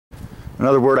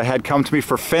Another word I had come to me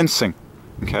for fencing.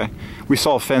 Okay, we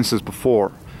saw fences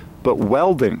before, but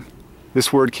welding.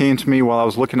 This word came to me while I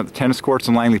was looking at the tennis courts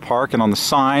in Langley Park, and on the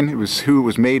sign it was who it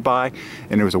was made by,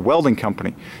 and it was a welding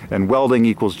company. And welding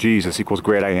equals Jesus, equals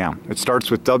great I am. It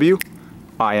starts with W,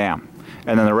 I am,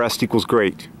 and then the rest equals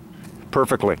great.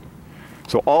 Perfectly.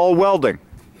 So all welding,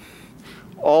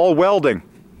 all welding,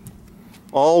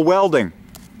 all welding,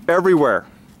 everywhere.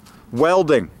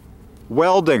 Welding,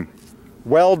 welding,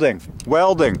 welding,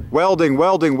 welding, welding,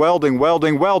 welding, welding,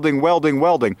 welding, welding, welding,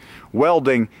 welding.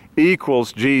 Welding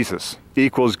equals Jesus,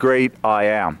 equals great I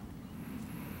am.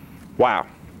 Wow.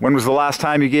 When was the last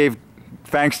time you gave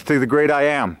thanks to the great I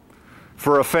am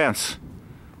for a fence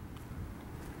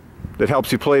that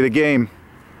helps you play the game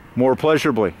more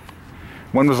pleasurably?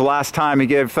 When was the last time you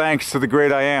gave thanks to the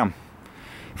great I am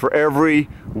for every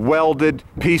welded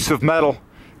piece of metal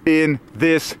in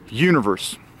this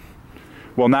universe?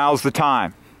 Well, now's the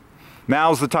time.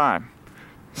 Now's the time.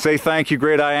 Say thank you,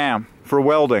 great I am, for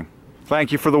welding.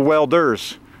 Thank you for the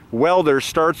welders. Welder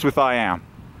starts with I am.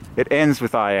 It ends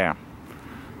with I am.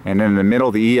 And in the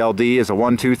middle, the ELD is a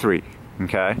 1, 2, 3.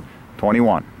 Okay?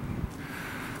 21.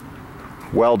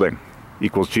 Welding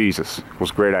equals Jesus,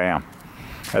 equals great I am.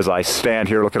 As I stand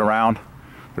here looking around,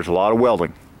 there's a lot of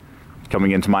welding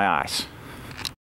coming into my eyes.